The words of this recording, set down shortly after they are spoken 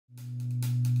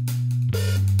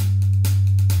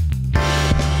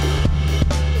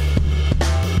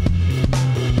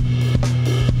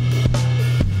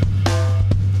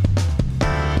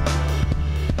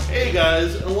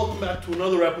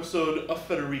another episode of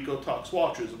Federico Talks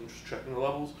Watches. I'm just checking the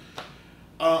levels.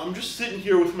 I'm just sitting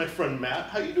here with my friend Matt.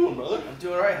 How you doing, brother? I'm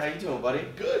doing alright. How you doing, buddy?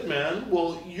 Good, man.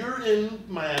 Well, you're in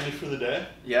Miami for the day.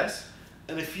 Yes.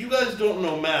 And if you guys don't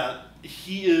know Matt,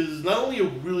 he is not only a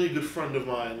really good friend of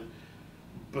mine,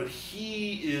 but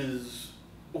he is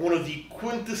one of the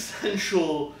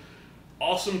quintessential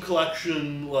awesome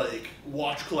collection, like,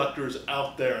 watch collectors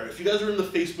out there. If you guys are in the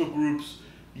Facebook groups,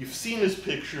 you've seen his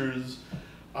pictures.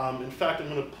 In fact, I'm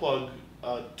going to plug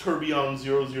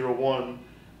Tourbillon001.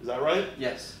 Is that right?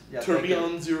 Yes. Yeah,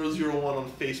 Tourbillon001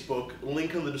 on Facebook.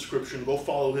 Link in the description. Go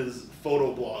follow his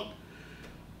photo blog.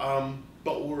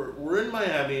 But we're in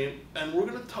Miami, and we're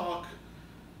going to talk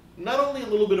not only a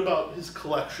little bit about his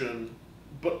collection,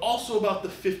 but also about the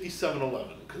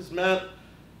 5711. Because Matt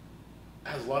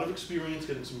has a lot of experience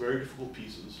getting some very difficult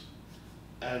pieces.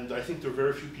 And I think there are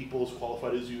very few people as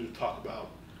qualified as you to talk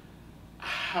about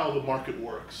how the market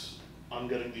works on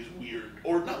getting these weird,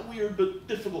 or not weird, but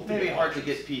difficult to maybe get hard to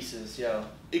watches. get pieces, yeah.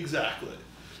 Exactly.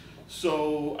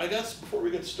 So I guess before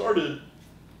we get started,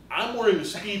 I'm wearing a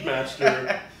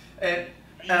Speedmaster. and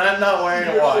I'm not wearing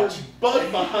a watch.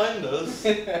 Bud behind us.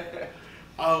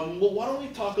 Well, why don't we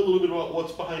talk a little bit about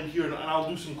what's behind here, and I'll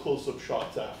do some close-up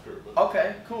shots after. But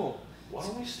Okay, cool. why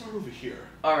don't we start over here?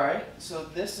 Alright, so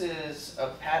this is a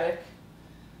Patek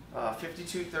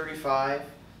 5235.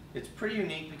 It's pretty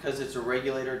unique because it's a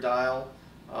regulator dial,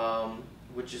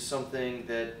 which is something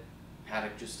that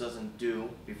Patek just doesn't do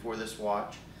before this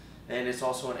watch. And it's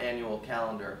also an annual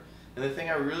calendar. And the thing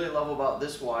I really love about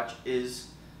this watch is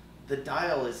the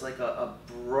dial is like a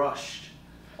brushed,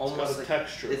 almost got a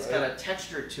texture, it's right? got a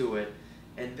texture to it.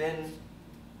 And then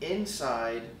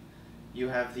inside you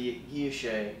have the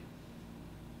guilloche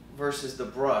versus the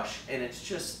brush, and it's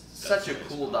just such a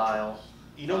cool dial.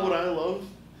 You know what I love?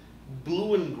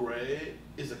 Blue and gray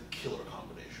is a killer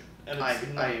combination, and it's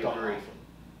I not done agree. often.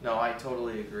 No, I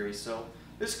totally agree. So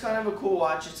this is kind of a cool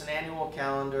watch. It's an annual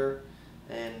calendar,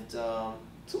 and It's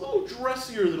a little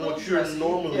dressier than what you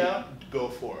normally go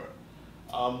for.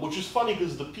 Which is funny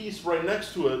because the piece right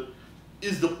next to it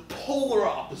is the polar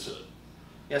opposite.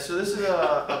 yeah. So this is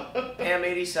a PAM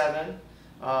 87.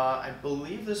 I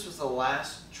believe this was the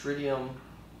last tritium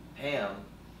PAM.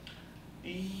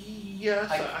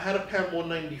 Yes, I had a PAM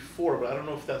 194, but I don't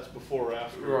know if that's before or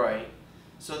after. Right.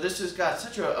 So this has got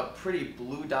such a pretty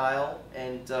blue dial,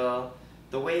 and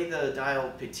the way the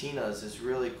dial patinas is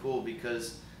really cool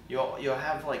because you'll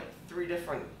have like 3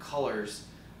 different colors,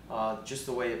 just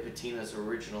the way it patinas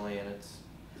originally, and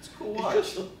it's a cool watch.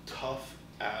 It's just a tough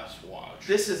ass watch.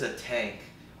 This is a tank.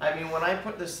 I mean, when I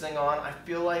put this thing on, I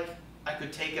feel like I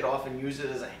could take it off and use it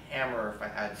as a hammer if I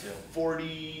had to.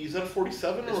 40, is that a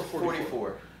 47 or a 44?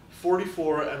 44.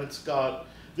 44, and it's got,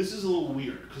 this is a little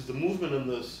weird because the movement in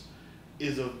this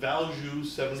is a Valjoux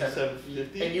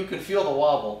 7750. And you can feel the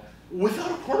wobble.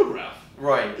 Without a chronograph.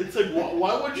 Right. It's like,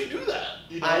 why would you do that?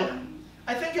 You know?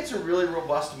 I think it's a really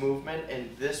robust movement,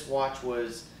 and this watch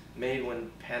was made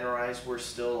when Panerais were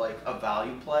still like a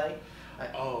value play.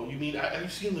 Oh, you mean, have you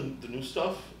seen the new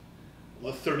stuff?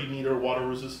 The 30-meter water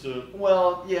resistant?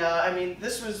 Well, yeah, I mean,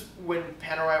 this was when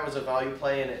Panerai was a value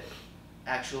play and it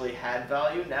actually had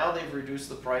value. Now they've reduced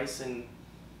the price, and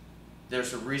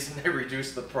there's a reason they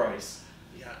reduced the price.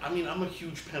 Yeah, I mean, I'm a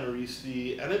huge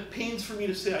Panerai, and it pains for me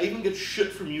to say, I even get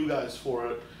shit from you guys for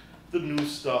it. The new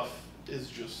stuff is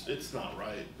just, it's not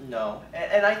right. No,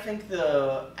 and I think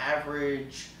the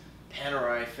average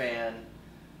Panerai fan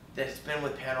that's been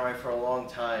with Panerai for a long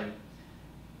time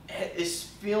is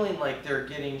feeling like they're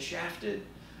getting shafted.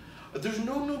 There's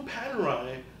no new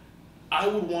Panerai I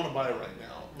would want to buy right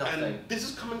now. Nothing. And this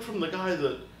is coming from the guy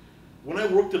that, when I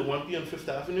worked at Wimpy on 5th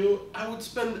Avenue, I would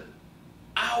spend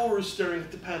hours staring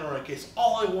at the Panerai case.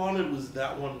 All I wanted was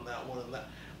that one and that one and that.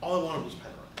 All I wanted was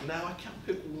Panerai. Now I can't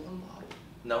pick one model.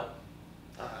 No.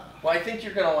 Well, I think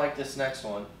you're going to like this next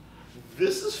one.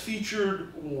 This is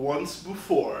featured once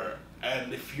before,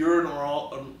 and if you're an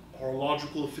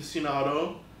horological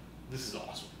aficionado, this is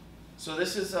awesome. So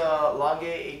this is a Lange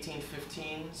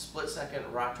 1815 split-second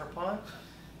Rattrapant,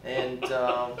 and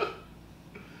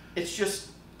it's just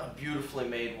a beautifully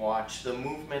made watch. The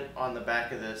movement on the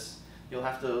back of this, you'll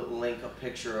have to link a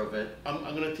picture of it. I'm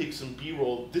going to take some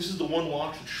B-roll. This is the one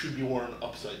watch that should be worn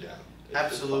upside down.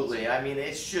 Absolutely. I mean,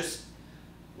 it's just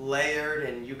layered,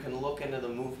 and you can look into the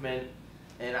movement.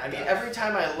 And I mean, every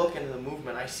time I look into the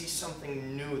movement, I see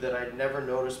something new that I'd never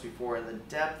noticed before. And the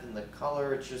depth and the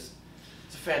color, it's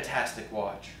a fantastic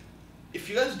watch. If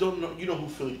you guys don't know, you know who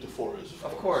Philippe Dufour is,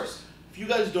 Of course. If you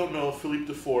guys don't know, Philippe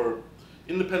Dufour,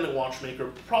 independent watchmaker,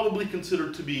 probably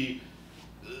considered to be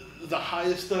the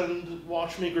highest end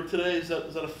watchmaker today. Is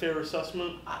that a fair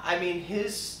assessment? I mean,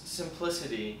 his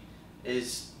simplicity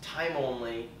is time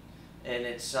only, and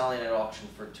it's selling at auction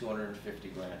for 250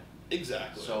 grand.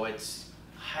 Exactly. So it's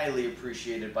highly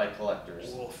appreciated by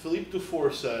collectors. Well, Philippe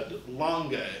Dufour said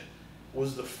Lange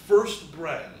was the first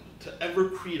brand to ever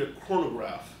create a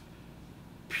chronograph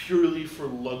purely for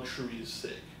luxury's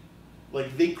sake.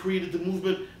 Like, they created the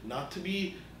movement not to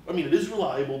be, I mean, it is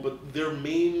reliable, but their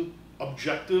main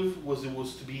objective was it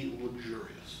was to be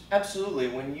luxurious. Absolutely.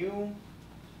 When you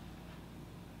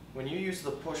use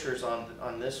the pushers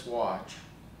on this watch,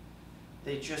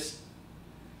 they just,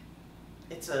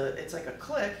 it's like a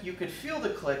click. You could feel the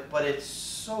click, but it's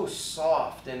so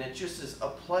soft, and it just is a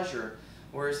pleasure.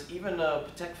 Whereas even a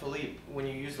Patek Philippe, when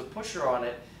you use the pusher on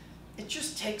it, it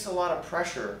just takes a lot of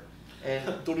pressure.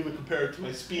 And don't even compare it to my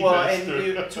Speedmaster.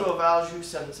 Well, and to a Valjoux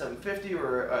 7750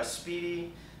 or a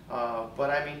Speedy, but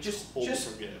I mean, just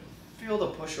feel the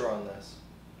pusher on this.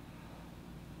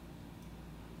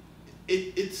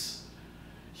 It's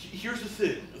here's the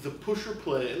thing: the pusher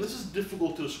play, and this is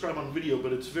difficult to describe on video,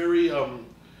 but it's very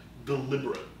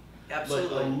deliberate.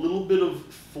 Absolutely. Like a little bit of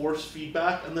force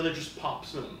feedback, and then it just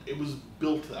pops in. It was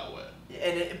built that way.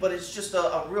 But it's just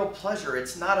a real pleasure.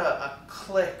 It's not a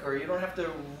click, or you don't have to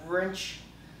wrench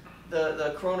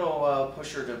the chrono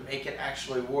pusher to make it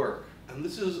actually work. And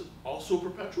this is also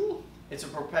perpetual? It's a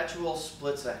perpetual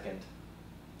split second.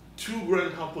 2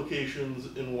 grand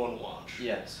complications in one watch.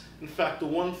 Yes. In fact, the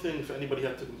one thing, if anybody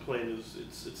had to complain, is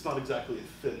it's not exactly a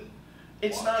thin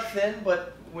It's watch. not thin,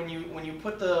 but when you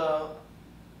put the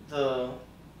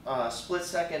split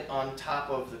second on top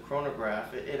of the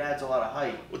chronograph, it adds a lot of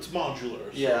height. It's modular.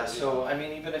 Yeah, so I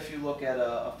mean, even if you look at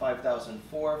a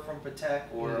 5004 from Patek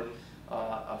or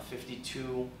a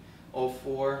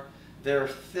 5204, they're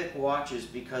thick watches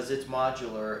because it's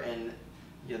modular, and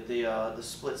the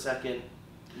split second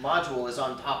module is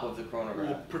on top of the chronograph.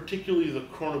 Well, particularly the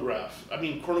chronograph. I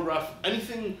mean,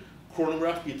 anything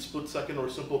chronograph, be it split second or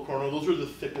simple chrono, those are the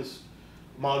thickest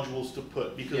modules to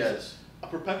put because. Yes. A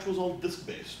perpetual is all disc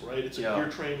based, right? It's a gear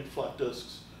train, flat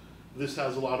discs. This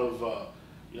has a lot of,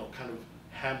 kind of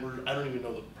hammered. I don't even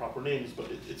know the proper names, but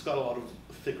it's got a lot of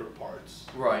thicker parts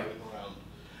right going around.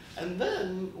 And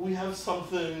then we have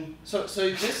something. So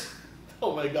this.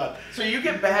 Oh my God! So you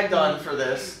get bagged on for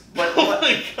this, but oh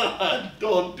my God!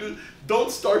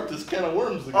 Don't start this can of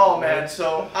worms again. Oh man!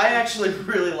 So I actually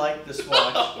really like this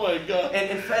watch. Oh my God!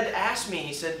 And Fed asked me.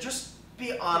 He said, "Just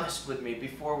be honest with me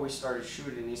before we started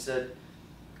shooting." He said,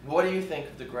 "What do you think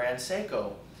of the Grand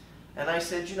Seiko?" And I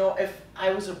said, if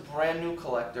I was a brand new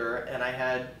collector and I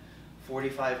had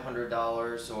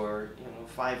 $4,500 or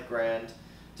 $5 grand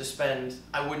to spend,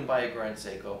 I wouldn't buy a Grand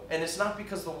Seiko. And it's not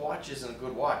because the watch isn't a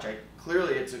good watch.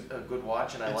 Clearly it's a good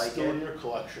watch and I like it. It's still in your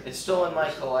collection. It's still in my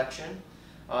collection.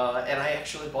 And I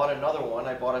actually bought another one.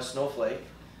 I bought a Snowflake.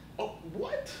 Oh,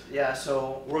 what? Yeah,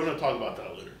 so we're going to talk about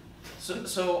that later.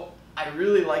 So I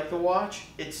really like the watch.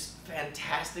 It's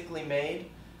fantastically made.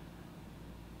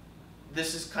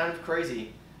 This is kind of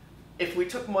crazy. If we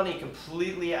took money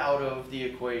completely out of the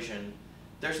equation,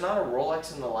 there's not a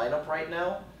Rolex in the lineup right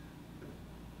now,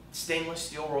 stainless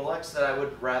steel Rolex, that I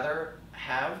would rather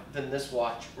have than this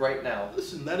watch right now.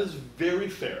 Listen, that is very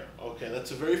fair. Okay,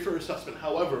 that's a very fair assessment.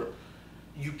 However,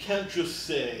 you can't just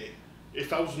say,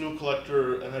 if I was a new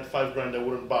collector and had $5 grand, I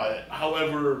wouldn't buy it.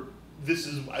 However,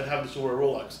 I'd have this over a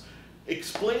Rolex.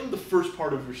 Explain the first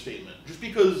part of your statement. Just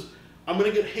because I'm going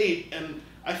to get hate, and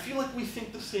I feel like we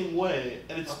think the same way,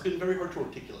 and it's been very hard to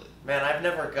articulate. Man, I've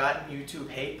never gotten YouTube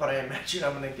hate, but I imagine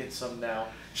I'm going to get some now.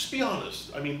 Just be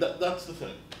honest. I mean, that's the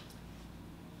thing.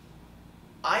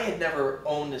 I had never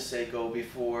owned a Seiko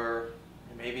before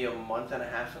maybe a month and a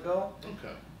half ago.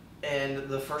 Okay. And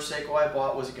the first Seiko I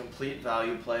bought was a complete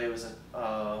value play. It was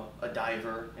a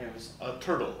diver. It was a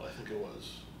turtle, I think it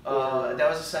was. That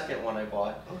was the second one I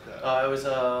bought. Okay. It was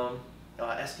a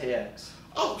SKX.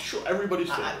 Oh, sure. Everybody's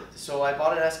favorite. So I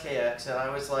bought an SKX, and I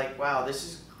was like, wow, this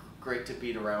is great to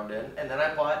beat around in. And then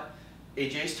I bought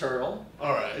AJ's Turtle.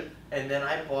 All right. And then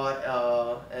I bought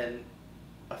a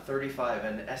 35,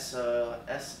 an SAR.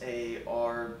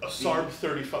 A SARB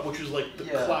 35, which is like the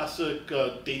classic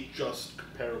date-just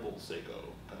comparable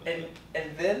Seiko.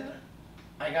 And then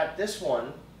I got this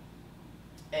one,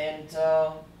 and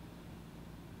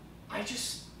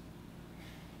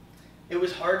it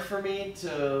was hard for me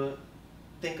to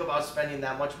think about spending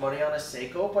that much money on a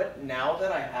Seiko, but now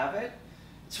that I have it,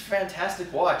 it's a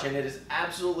fantastic watch, and it is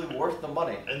absolutely worth the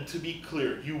money. And to be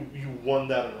clear, you won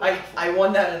that in a raffle. I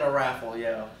won that in a raffle,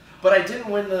 yeah. But I didn't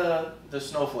win the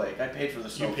Snowflake. I paid for the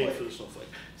Snowflake. You paid for the Snowflake.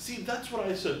 See, that's what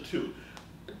I said too.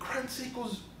 Grand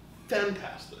Seiko's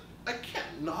fantastic. I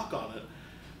can't knock on it,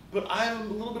 but I have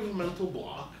a little bit of a mental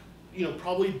block. You know,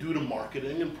 probably due to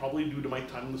marketing and probably due to my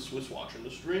time in the Swiss watch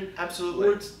industry. Absolutely.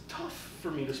 Where it's tough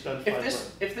for me to spend $5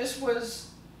 If this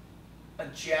was a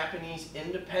Japanese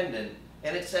independent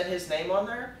and it said his name on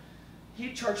there,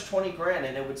 he'd charge 20 grand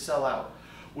and it would sell out.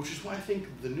 Which is why I think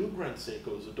the new Grand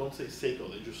Seikos that don't say Seiko,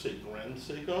 they just say Grand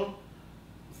Seiko.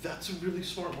 That's a really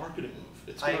smart marketing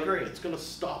move. I agree. It's going to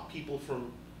stop people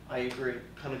from. I agree.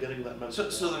 Kind of getting that mental.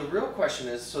 So the real question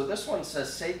is, so this one says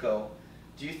Seiko.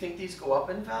 Do you think these go up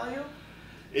in value?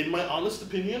 In my honest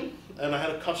opinion, and I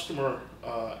had a customer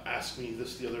ask me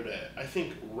this the other day, I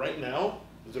think right now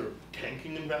they're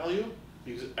tanking in value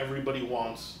because everybody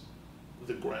wants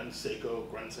the Grand Seiko.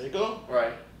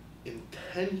 Right. In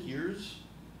 10 years,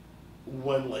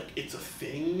 when like it's a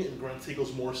thing and Grand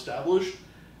Seiko's more established,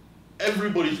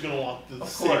 everybody's gonna want the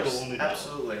Seiko only now.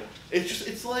 Absolutely.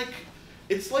 It's like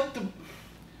the.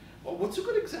 Well, what's a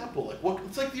good example?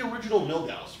 It's like the original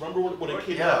Milgauss. Remember when it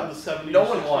came out in the 70s? No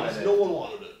one wanted it. No one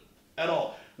wanted it at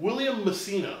all. William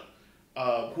Messina,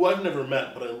 who I've never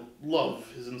met, but I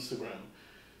love his Instagram,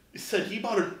 said he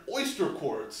bought an oyster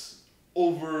quartz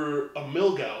over a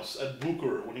Milgauss at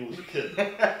Bucher when he was a kid.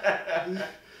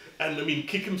 And I mean,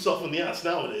 kick himself in the ass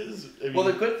nowadays. Well,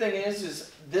 the good thing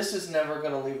is this is never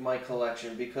going to leave my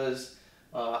collection because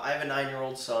I have a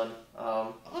 9-year-old son.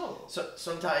 So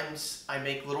sometimes I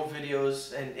make little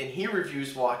videos and he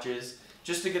reviews watches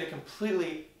just to get a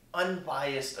completely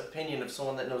unbiased opinion of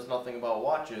someone that knows nothing about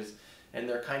watches. And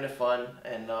they're kind of fun.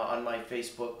 And on my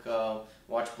Facebook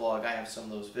watch blog, I have some of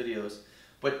those videos.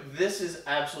 But this is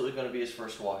absolutely going to be his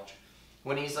first watch.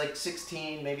 When he's like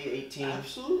 16, maybe 18.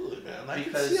 Absolutely, man. I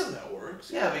can see how that works.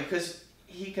 Yeah, because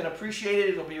he can appreciate it.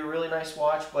 It'll be a really nice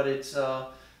watch, but it's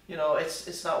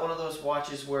it's not one of those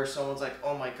watches where someone's like,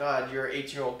 oh my God, you're an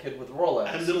 18-year-old kid with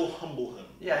Rolex. And it'll humble him.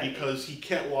 Yeah. Because he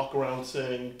can't walk around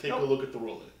saying, take a look at the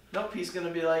Rolex. Nope, he's going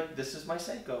to be like, this is my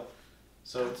Seiko.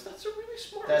 So that's a really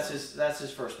smart That's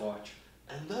his first watch.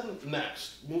 And then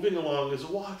next, moving along, is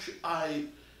a watch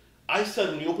I said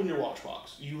when you open your watch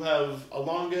box, you have a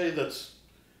Lange that's,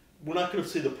 we're not going to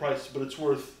say the price, but it's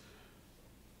worth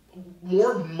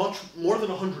much more than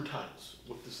 100 times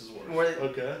what this is worth.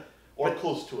 Okay? Or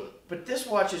close to it. But this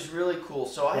watch is really cool.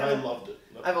 So I loved it.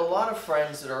 I have a lot of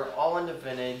friends that are all into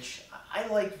vintage. I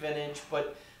like vintage,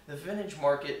 but the vintage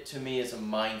market to me is a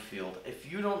minefield. If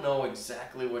you don't know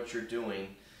exactly what you're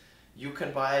doing, you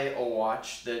can buy a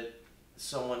watch that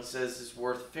someone says is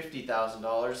worth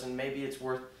 $50,000 and maybe it's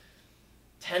worth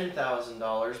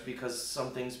 $10,000 because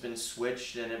something's been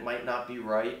switched and it might not be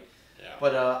right. Yeah.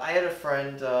 But I had a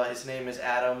friend, his name is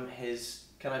Adam.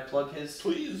 Can I plug his?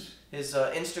 Please. His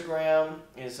Instagram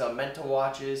is Menta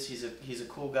Watches. He's a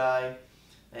cool guy,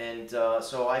 and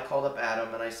so I called up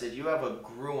Adam and I said, "You have a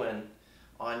Gruen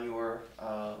on your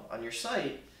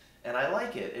site, and I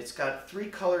like it. It's got 3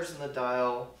 colors in the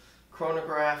dial,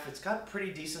 chronograph. It's got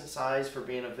pretty decent size for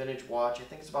being a vintage watch. I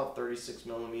think it's about 36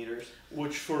 millimeters.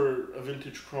 Which for a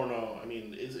vintage chrono, I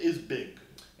mean, is big.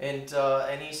 And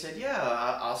he said, yeah,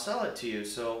 I'll sell it to you.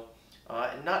 So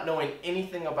not knowing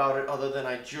anything about it other than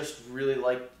I just really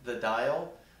liked the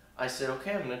dial, I said,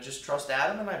 okay, I'm going to just trust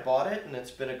Adam, and I bought it, and it's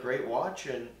been a great watch.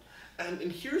 And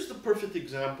here's the perfect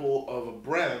example of a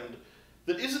brand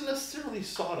that isn't necessarily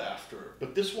sought after,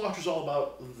 but this watch is all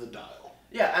about the dial.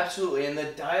 Yeah, absolutely, and the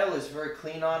dial is very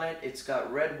clean on it. It's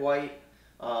got red, white,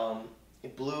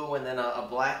 blue, and then a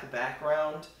black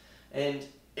background. And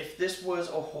if this was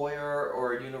a Hoyer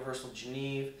or a Universal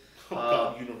Geneve,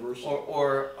 Universal.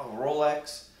 or a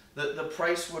Rolex, the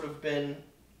price would have been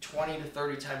 20 to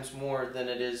 30 times more than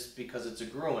it is because it's a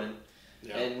Gruen.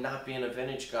 Yeah. And not being a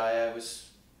vintage guy,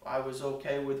 I was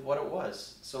okay with what it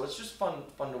was. So it's just fun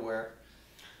to wear.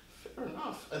 Fair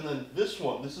enough. And then this is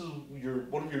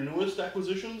one of your newest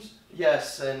acquisitions?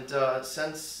 Yes, and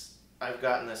since I've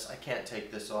gotten this, I can't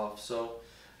take this off. So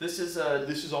this is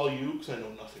all you, because I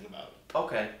know nothing about it.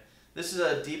 Okay. This is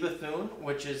a DeBethune,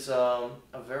 which is a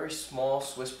very small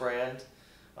Swiss brand.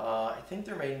 I think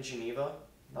they're made in Geneva.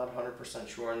 Not 100%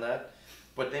 sure on that.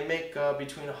 But they make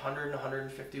between 100 and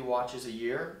 150 watches a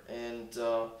year, and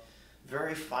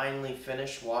very finely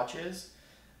finished watches.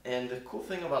 And the cool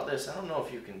thing about this, I don't know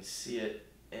if you can see it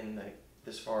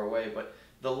this far away, but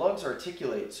the lugs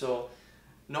articulate. So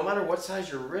no matter what size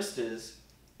your wrist is,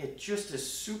 it just is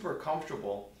super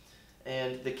comfortable.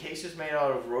 And the case is made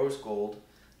out of rose gold,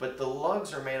 but the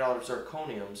lugs are made out of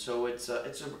zirconium. So it's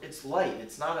light.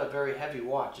 It's not a very heavy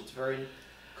watch. It's very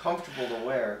comfortable to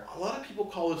wear. A lot of people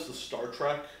call this the Star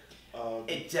Trek.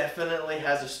 It definitely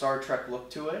has a Star Trek look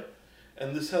to it.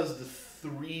 And this has the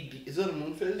 3D. Is that a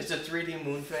moon phase? It's a 3D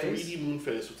moon phase. 3D moon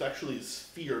phase. So it's actually a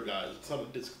sphere, guys. It's not a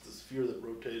disc. It's a sphere that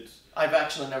rotates. I've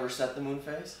actually never set the moon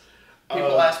phase.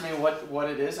 People ask me what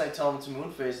it is. I tell them it's a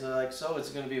moon phase. And they're like, so it's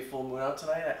going to be a full moon out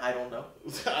tonight? I don't know.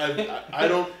 I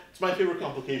don't. It's my favorite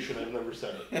complication. I've never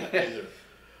said it either.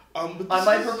 On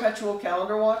my perpetual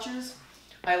calendar watches,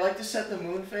 I like to set the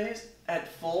moon phase at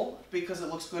full because it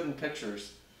looks good in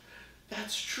pictures.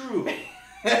 That's true.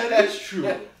 That is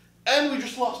true. And we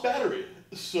just lost battery.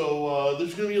 So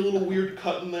there's going to be a little weird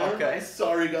cut in there. Okay.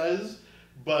 Sorry, guys.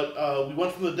 But we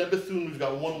went from the DeBethune. We've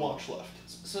got one watch left.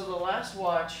 So the last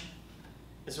watch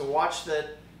is a watch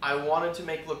that I wanted to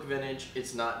make look vintage.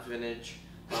 It's not vintage.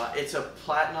 It's a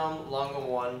platinum Lange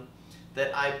 1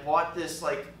 that I bought this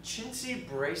like chintzy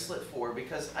bracelet for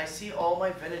because I see all my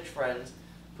vintage friends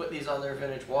put these on their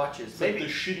vintage watches. It's like the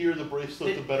shittier the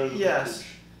bracelet, the better the vintage.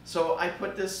 So I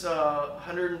put this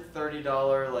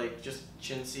 $130 like just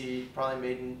chintzy, probably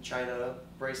made in China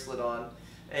bracelet on,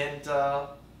 and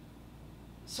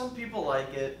some people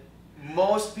like it.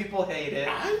 Most people hate it.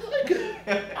 I like it.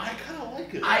 I kind of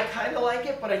like it. I kind of like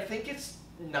it, but I think it's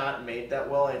not made that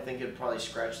well. I think it'd probably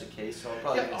scratch the case, so I'm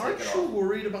probably gonna take it off. Aren't you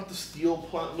worried about the steel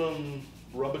platinum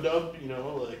rub-a-dub? You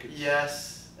know, like.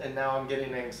 Yes, and now I'm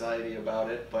getting anxiety about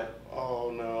it. But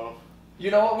oh no. You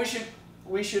know what?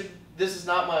 We should. This is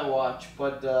not my watch,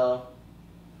 but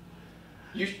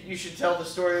you should tell the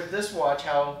story of this watch.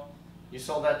 How you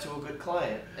sold that to a good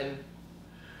client, and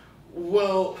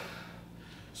well.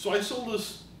 So I sold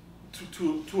this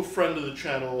to a friend of the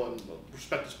channel, and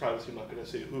respect his privacy, I'm not going to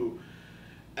say who.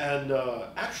 And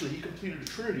actually, he completed a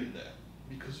Trinity there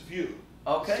because of you.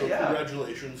 Okay, so yeah.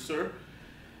 Congratulations, sir.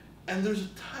 And there's a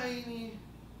tiny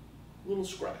little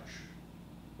scratch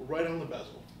right on the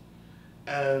bezel.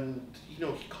 And, you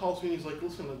know, he calls me and he's like,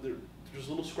 listen, there's a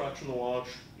little scratch on the watch.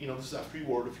 You know, this is after you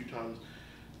wore it a few times.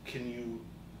 Can you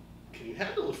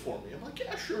handle it for me? I'm like,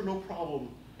 yeah, sure, no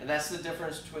problem. And that's the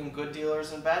difference between good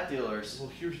dealers and bad dealers.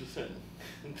 Well, here's the thing.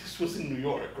 This was in New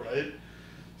York, right?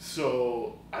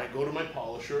 So I go to my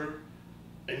polisher,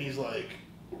 and he's like,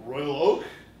 Royal Oak?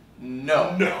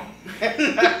 No. No.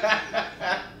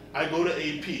 I go to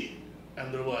AP,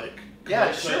 and they're like,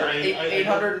 yeah, sure.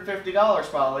 $850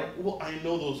 probably. Well, I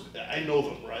know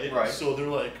them, right? Right. So they're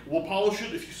like, we'll polish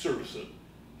it if you service it.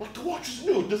 I'm like, the watch is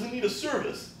new. It doesn't need a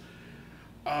service.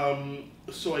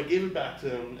 So I gave it back to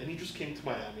him, and he just came to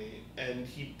Miami, and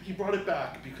he brought it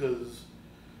back because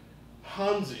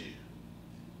Hansi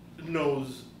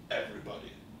knows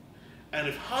everybody. And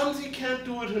if Hansi can't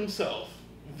do it himself,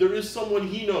 there is someone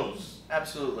he knows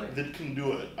absolutely that can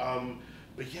do it.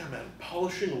 But yeah, man,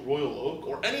 polishing a Royal Oak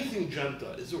or anything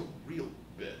Genta is a real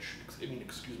bitch. I mean,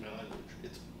 excuse my language.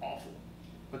 It's awful.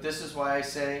 But this is why I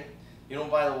say, you don't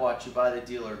buy the watch, you buy the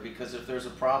dealer, because if there's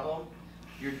a problem,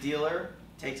 your dealer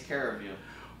takes care of you.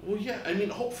 Well, yeah, I mean,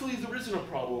 hopefully there isn't a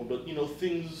problem, but, you know,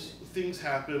 things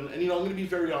happen, and, you know, I'm going to be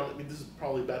very honest, I mean, this is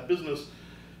probably bad business,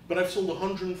 but I've sold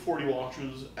 140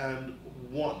 watches, and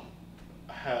one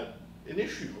had an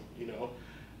issue, you know,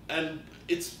 and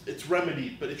it's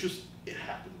remedied, but it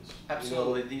happens.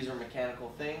 Absolutely, you know? These are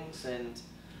mechanical things, and,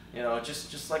 you know,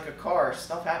 just like a car,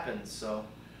 stuff happens, so.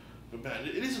 But man,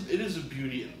 it is a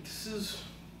beauty, and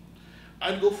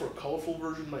I'd go for a colorful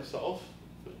version myself.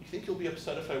 You think he'll be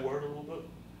upset if I wear it a little bit?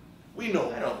 We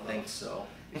know. I don't think so.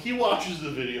 He watches the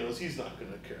videos. He's not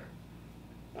going to care.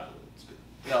 It's good.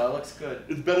 No, it looks good.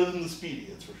 It's better than the Speedy,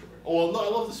 that's for sure. Oh, well, no, I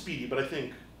love the Speedy, but I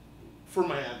think for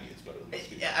Miami, it's better than the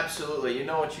Speedy. Yeah, absolutely. You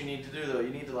know what you need to do, though?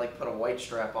 You need to, like, put a white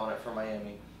strap on it for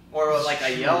Miami. Or, like,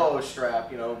 a yellow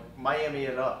strap, you know, Miami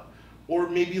it up. Or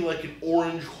maybe, like, an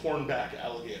orange hornback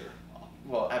alligator.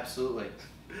 Well, absolutely.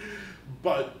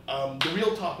 But the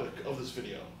real topic of this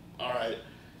video, all right,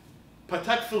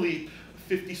 Patek Philippe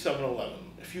 5711.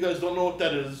 If you guys don't know what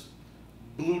that is,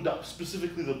 blue dial,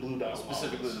 specifically the blue dial.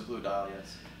 Specifically the blue dial,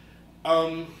 yes.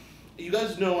 You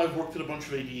guys know I've worked at a bunch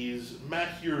of ADs.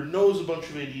 Matt here knows a bunch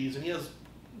of ADs, and he has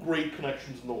great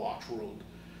connections in the watch world.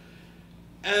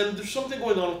 And there's something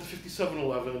going on with the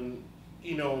 5711,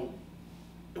 you know,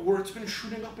 where it's been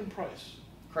shooting up in price.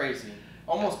 Crazy.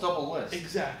 Almost double list.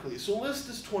 Exactly. So list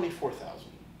is $24,000.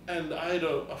 And I had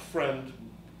a friend,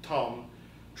 Tom,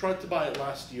 tried to buy it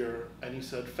last year, and he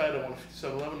said, Fed, I want a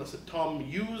 5711. I said, Tom,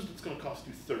 used, it's going to cost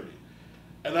you $30.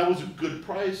 And that was a good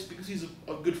price because he's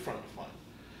a good friend of mine.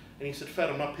 And he said, Fed,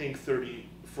 I'm not paying $30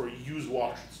 for a used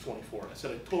watch that's $24. And I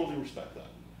said, I totally respect that.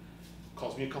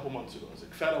 Calls me a couple months ago. I was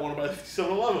like, Fed, I want to buy the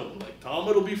 5711. I'm like, Tom,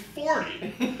 it'll be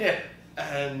 $40. Yeah.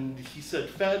 And he said,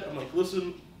 Fed, I'm like,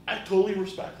 listen, I totally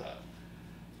respect that.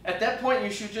 At that point,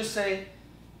 you should just say,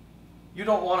 you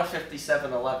don't want a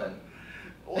 5711.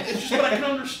 Well, it's just, but I can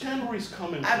understand where he's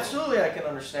coming from. Absolutely, I can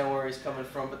understand where he's coming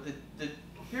from, but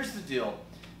here's the deal.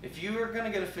 If you are going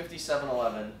to get a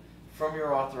 5711 from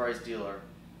your authorized dealer...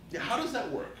 Yeah, how does that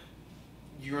work?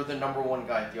 You're the number one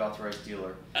guy at the authorized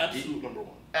dealer. Absolute number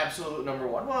one. Absolute number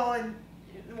one. Well, and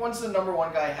once the number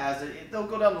one guy has it, they'll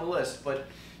go down the list, but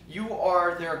you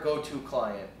are their go-to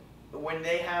client. When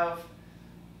they have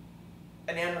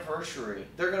an anniversary,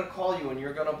 they're going to call you and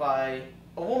you're going to buy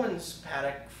a woman's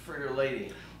Patek for your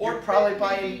lady. Or you're probably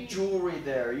buying jewelry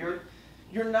there.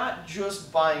 You're not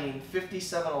just buying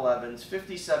 5711s,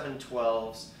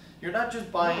 5712s. You're not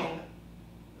just buying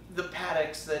the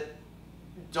Pateks that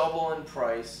double in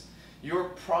price. You're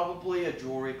probably a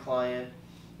jewelry client,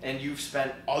 and you've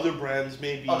spent other brands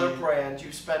maybe. Other brands.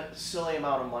 You've spent a silly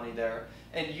amount of money there,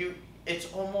 and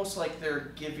it's almost like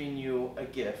they're giving you a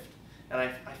gift. And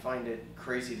I find it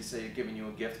crazy to say they're giving you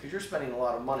a gift because you're spending a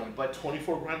lot of money. But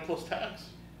 $24,000 plus tax.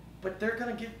 But they're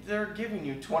giving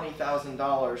you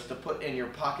 $20,000 to put in your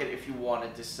pocket if you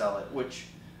wanted to sell it, which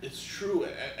it's true.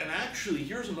 And actually,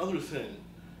 here's another thing.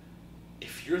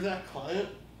 If you're that client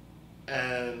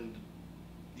and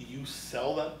you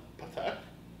sell that Patek,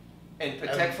 and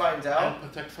Patek finds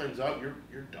out,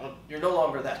 you're done. You're no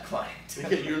longer that client. Yeah,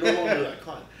 you're no longer that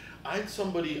client. I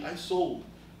sold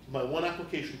my one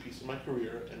application piece in my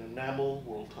career, an enamel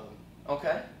World Time.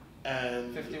 Okay.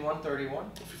 And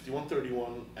 5131.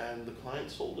 5131, and the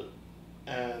client sold it,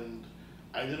 and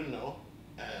I didn't know.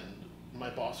 And my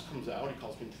boss comes out. He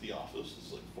calls me into the office. This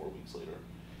is like 4 weeks later.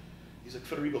 He's like,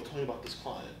 Federico, tell me about this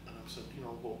client. And I said,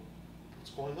 well,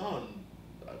 what's going on?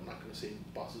 I'm not going to say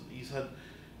bosses. He said,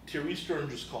 Thierry Stern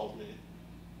just called me.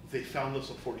 They found this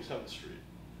on 47th Street.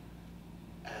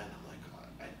 And I'm like,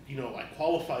 I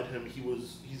qualified him.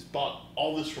 He's bought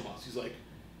all this from us. He's like,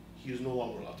 he is no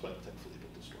longer allowed to buy Patek Philippe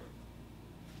at the store.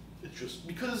 It's just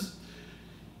because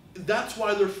that's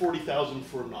why they're $40,000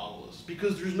 for a Nautilus,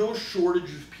 because there's no shortage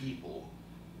of people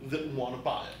that want to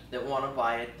buy it. They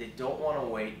don't want to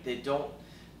wait. They don't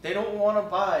want to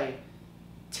buy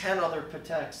 10 other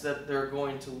Pateks that they're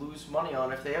going to lose money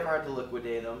on if they ever had to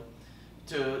liquidate them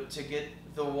to get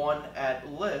the one at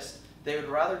list. They would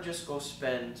rather just go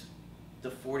spend the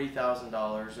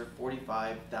 $40,000 or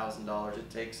 $45,000 it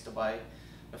takes to buy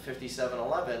a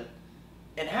 5711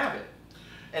 and have it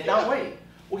and not wait.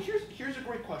 Well, here's a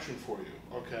great question for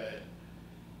you. Okay,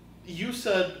 you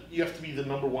said you have to be the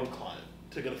number one client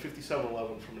to get a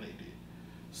 5711 from an AD.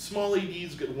 Small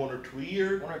ADs get 1 or 2 a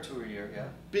year. 1 or 2 a year, yeah.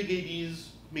 Big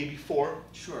ADs, maybe 4.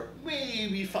 Sure.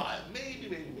 Maybe 5.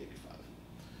 Maybe 5.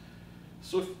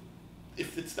 So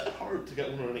if it's that hard to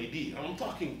get one on an AD, I'm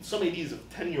talking some ADs have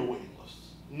 10-year waiting lists.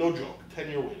 No joke,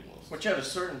 10-year waiting lists. Which at a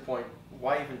certain point,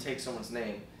 why even take someone's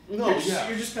name? No,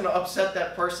 you're just going to upset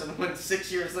that person when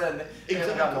 6 years in they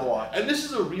haven't gotten a watch. And this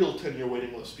is a real 10-year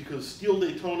waiting list, because Steel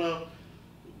Daytona,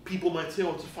 people might say,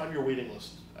 it's a 5-year waiting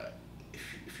list.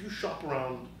 If you shop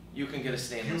around, you can get a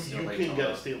stainless steel Daytona. You can get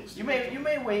a stainless steel. You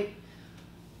may wait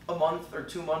a month or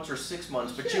 2 months or 6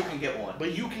 months, but you can get one.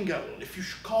 But you can get one. If you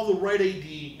call the right AD,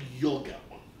 you'll get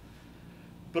one.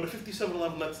 But a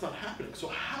 5711, that's not happening. So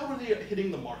how are they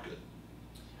hitting the market?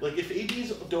 Like, if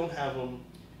ADs don't have them,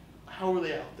 how are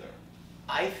they out there?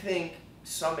 I think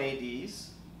some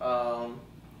ADs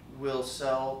will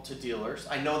sell to dealers.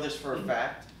 I know this for a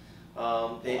fact.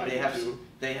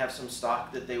 They have some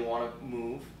stock that they want to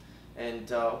move,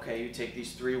 and okay, you take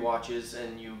these 3 watches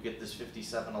and you get this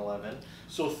 5711.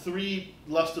 So 3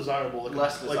 less desirable,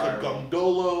 like desirable. a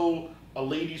Gondolo, a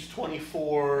Ladies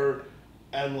 24,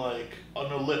 and like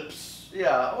an Ellipse.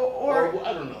 Yeah, or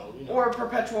I don't know. Or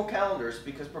perpetual calendars,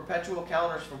 because perpetual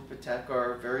calendars from Patek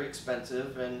are very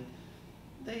expensive, and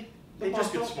they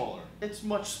just don't. Smaller. It's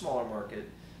much smaller market.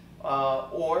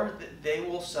 Or they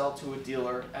will sell to a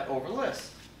dealer at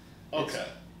overlist. Okay.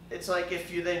 It's like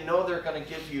they know they're going to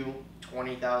give you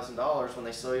 $20,000 when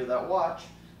they sell you that watch,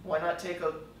 why not take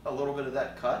a little bit of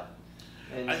that cut?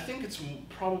 And I think it's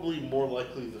probably more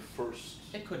likely the first.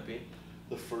 It could be.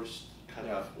 The first kind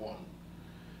of one.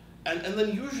 And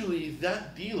then usually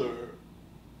that dealer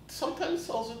sometimes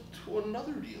sells it to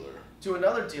another dealer. To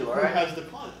another dealer. Who has the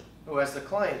client. Who has the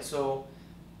client. So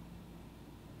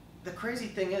the crazy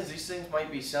thing is these things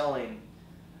might be selling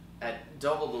at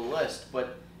double the list,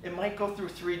 but it might go through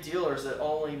 3 dealers that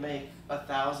only make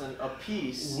 $1,000 a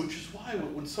piece. Which is why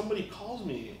when somebody calls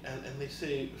me and they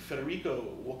say, Federico,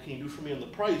 what can you do for me on the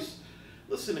price?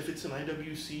 Listen, if it's an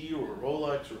IWC or a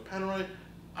Rolex or a Panerai,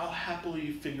 I'll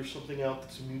happily figure something out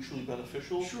that's mutually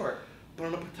beneficial. Sure. But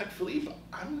on a Patek Philippe,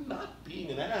 I'm not being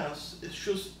an ass. It's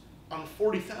just on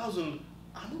 40,000,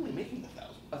 I'm only making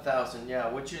 1,000. 1,000,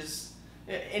 yeah, which is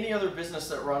Any other business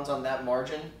that runs on that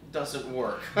margin doesn't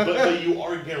work. but you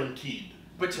are guaranteed.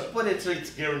 But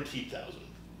it's guaranteed 1,000.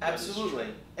 Absolutely,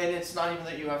 and it's not even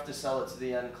that you have to sell it to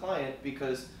the end client,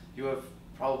 because you have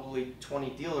probably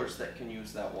 20 dealers that can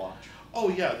use that watch. Oh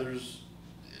yeah, there's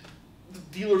the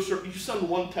dealer. You send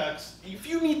one text if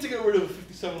you need to get rid of a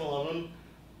 5711.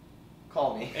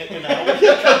 Call me. And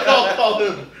call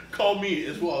him. Call me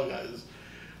as well, guys.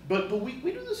 But we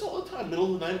do this all the time.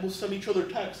 Middle of the night, we'll send each other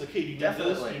texts like, hey, do you need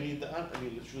this? Do you need that? I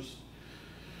mean, it's just.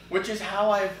 Which is how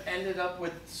I've ended up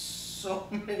with so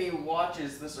many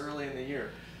watches this early in the year.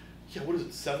 Yeah, what is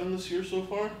it, 7 this year so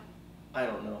far? I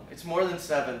don't know. It's more than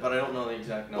 7, but I don't know the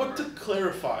exact number. What to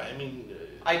clarify? I mean,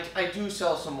 I do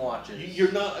sell some watches.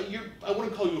 I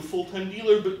wouldn't call you a full-time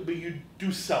dealer, but you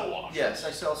do sell watches. Yes,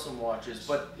 I sell some watches,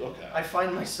 but okay. I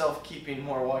find myself keeping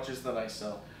more watches than I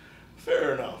sell.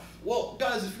 Fair enough. Well,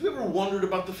 guys, if you ever wondered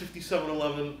about the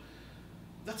 5711,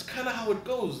 that's kind of how it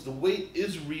goes. The weight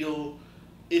is real.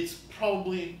 It's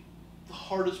probably the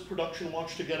hardest production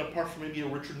watch to get, apart from maybe a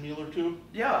Richard Mille or two.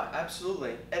 Yeah,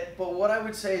 absolutely. But what I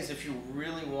would say is, if you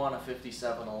really want a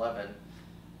 5711,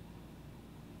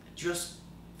 just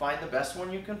find the best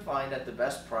one you can find at the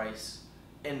best price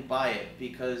and buy it,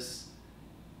 because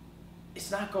it's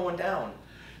not going down.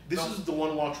 This is the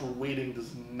one watch where waiting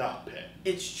does not pay.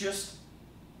 It's just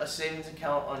a savings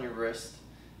account on your wrist.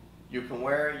 You can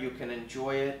wear it, you can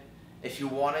enjoy it. If you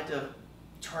wanted to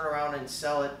turn around and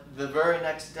sell it the very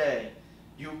next day,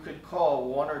 you could call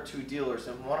 1 or 2 dealers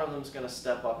and one of them's going to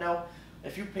step up. Now,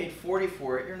 if you paid 40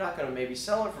 for it, you're not going to maybe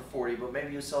sell it for 40, but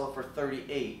maybe you sell it for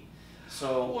 38.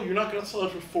 So, well, you're not going to sell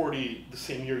it for 40 the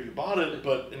same year you bought it,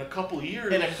 but in a couple of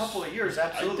years. In a couple of years,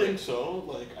 absolutely. I think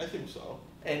so. I think so.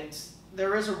 And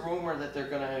there is a rumor that they're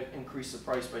going to increase the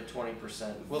price by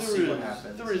 20%. We'll see what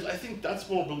happens. There is. I think that's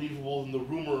more believable than the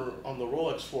rumor on the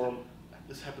Rolex forum.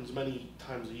 This happens many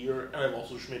times a year, and I've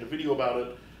also just made a video about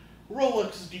it.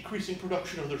 Rolex is decreasing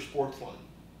production of their sports line.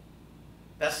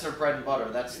 That's their bread and butter.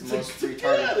 That's the most retarded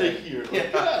Get out of thing. here!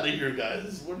 Get out of here,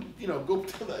 guys! Go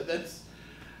to that. That's.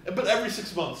 But every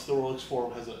 6 months, the Rolex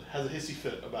forum has a hissy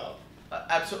fit about.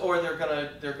 Absolutely, or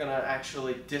they're gonna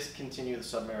actually discontinue the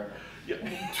Submariner. Yeah.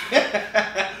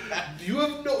 Do you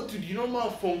know how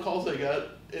many phone calls I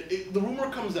get? The rumor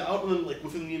comes out, and then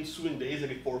within the ensuing days, I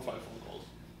get 4 or 5 phone calls.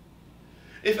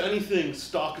 If anything,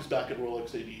 stock is back at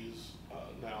Rolex ADs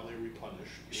now. They replenish.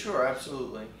 Sure,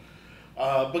 absolutely.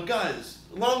 But guys,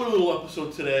 longer little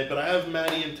episode today. But I have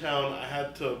Manny in town. I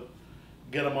had to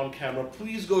get him on camera.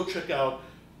 Please go check out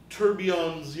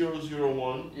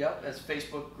Tourbillon001. Yep, that's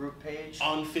Facebook group page.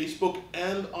 On Facebook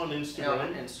and on Instagram. Yeah,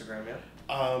 on Instagram, yeah.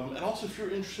 And also, if you're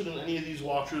interested in any of these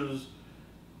watches,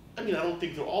 I mean, I don't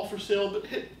think they're all for sale, but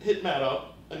hit Matt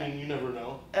up. I mean, you never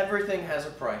know. Everything has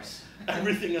a price.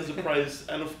 Everything has a price.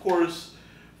 And of course,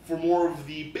 for more of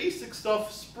the basic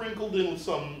stuff, sprinkled in with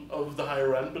some of the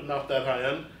higher end, but not that high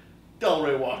end,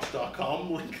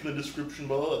 delraywatch.com. Link in the description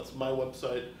below. That's my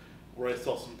website where I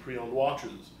sell some pre-owned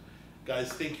watches.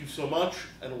 Guys, thank you so much,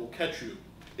 and we'll catch you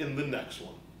in the next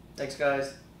one. Thanks,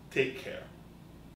 guys. Take care.